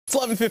It's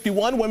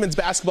 11:51. Women's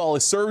basketball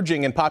is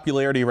surging in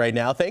popularity right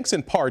now, thanks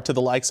in part to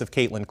the likes of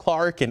Caitlin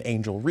Clark and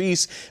Angel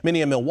Reese.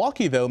 Many in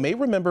Milwaukee, though, may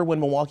remember when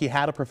Milwaukee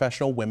had a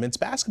professional women's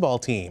basketball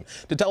team.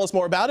 To tell us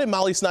more about it,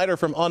 Molly Snyder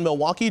from On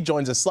Milwaukee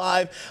joins us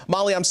live.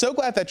 Molly, I'm so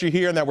glad that you're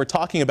here and that we're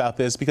talking about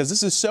this because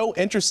this is so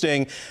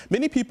interesting.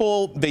 Many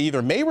people, they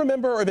either may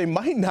remember or they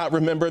might not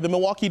remember the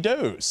Milwaukee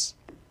Does.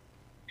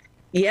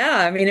 Yeah,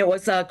 I mean, it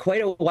was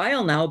quite a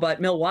while now,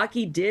 but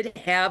Milwaukee did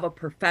have a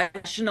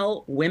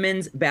professional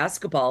women's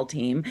basketball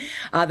team.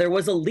 There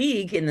was a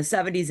league in the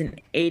 70s and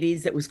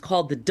 80s that was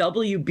called the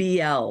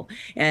WBL,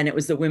 and it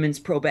was the Women's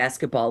Pro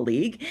Basketball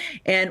League.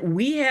 And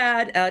we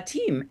had a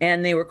team,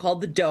 and they were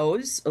called the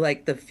Does,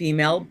 like the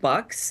female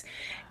Bucks.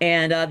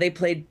 And they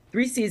played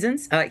 3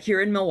 seasons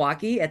here in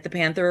Milwaukee at the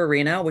Panther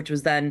Arena, which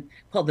was then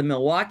called the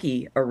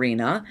Milwaukee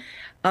Arena.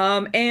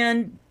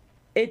 And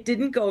it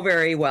didn't go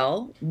very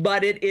well,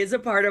 but it is a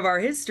part of our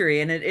history,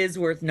 and it is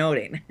worth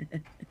noting.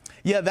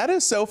 Yeah, that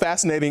is so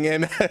fascinating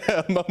and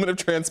a moment of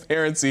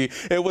transparency.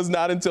 It was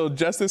not until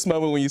just this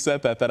moment when you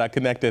said that I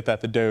connected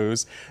that the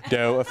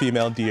doe, a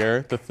female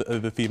deer,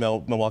 the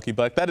female Milwaukee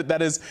Buck,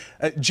 that is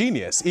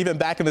genius. Even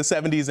back in the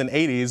 70s and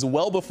 80s,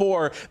 well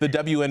before the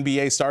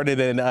WNBA started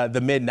in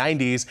the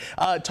mid-90s.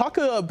 Talk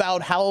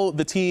about how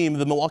the team,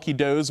 the Milwaukee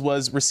Does,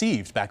 was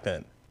received back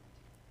then.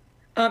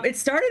 It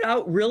started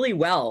out really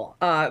well.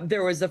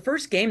 There was the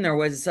first game, there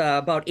was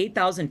about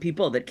 8,000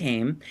 people that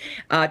came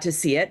to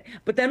see it.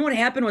 But then what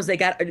happened was they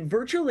got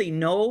virtually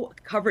no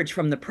coverage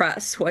from the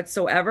press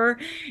whatsoever.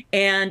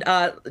 And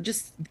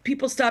just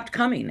people stopped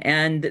coming,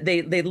 and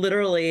they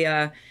literally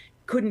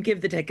couldn't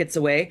give the tickets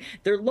away.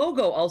 Their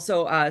logo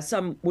also,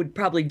 some would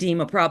probably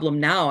deem a problem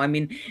now. I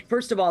mean,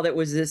 first of all, there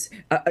was this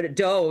a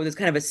doe, this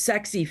kind of a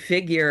sexy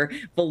figure,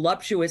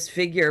 voluptuous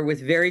figure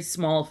with very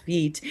small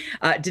feet,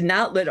 did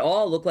not at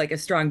all look like a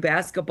strong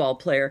basketball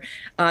player.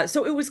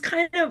 So it was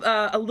kind of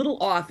a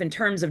little off in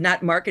terms of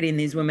not marketing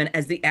these women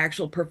as the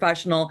actual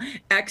professional,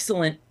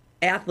 excellent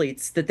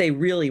athletes that they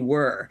really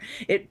were.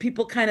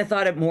 People kind of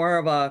thought it more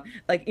of a,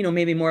 like,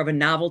 maybe more of a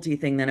novelty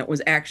thing than it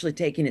was actually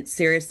taking it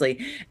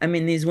seriously. I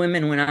mean, these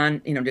women went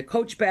on, to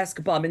coach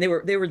basketball. I mean, they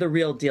were the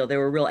real deal. They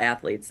were real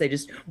athletes. They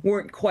just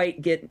weren't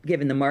quite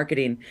given the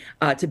marketing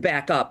to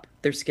back up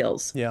their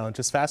skills. Yeah,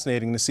 just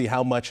fascinating to see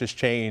how much has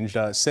changed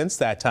since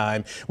that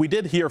time. We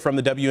did hear from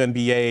the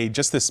WNBA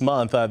just this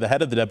month, the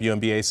head of the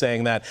WNBA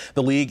saying that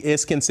the league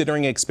is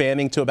considering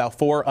expanding to about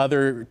 4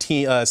 other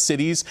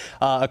cities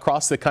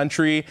across the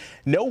country.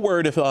 No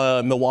word if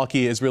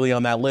Milwaukee is really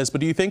on that list, but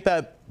do you think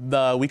that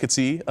we could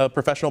see a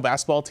professional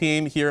basketball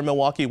team here in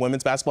Milwaukee,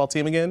 women's basketball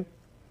team again?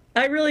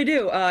 I really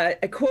do. I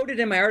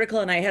quoted in my article,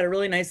 and I had a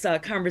really nice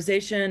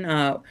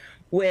conversation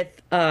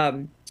with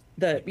the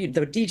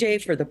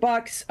DJ for the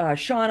Bucks,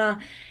 DJ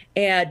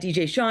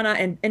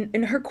Shauna,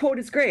 and her quote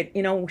is great.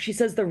 She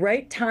says the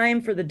right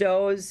time for the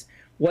Does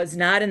was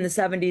not in the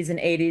 70s and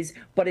 80s,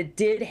 but it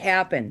did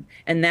happen,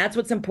 and that's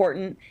what's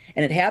important.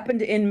 And it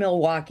happened in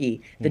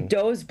Milwaukee. The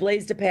Does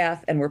blazed a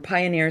path and were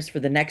pioneers for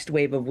the next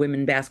wave of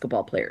women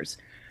basketball players.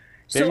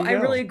 So I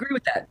really agree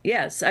with that.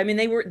 Yes. I mean,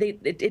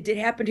 it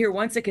happened here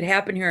once. It could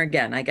happen here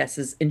again, I guess,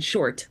 is in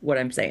short what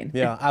I'm saying.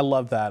 Yeah, I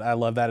love that. I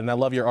love that. And I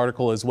love your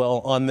article as well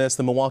on this.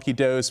 The Milwaukee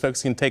Does.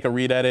 Folks can take a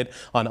read at it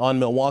on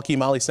Milwaukee.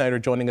 Molly Snyder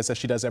joining us as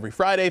she does every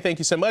Friday. Thank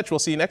you so much. We'll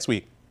see you next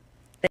week.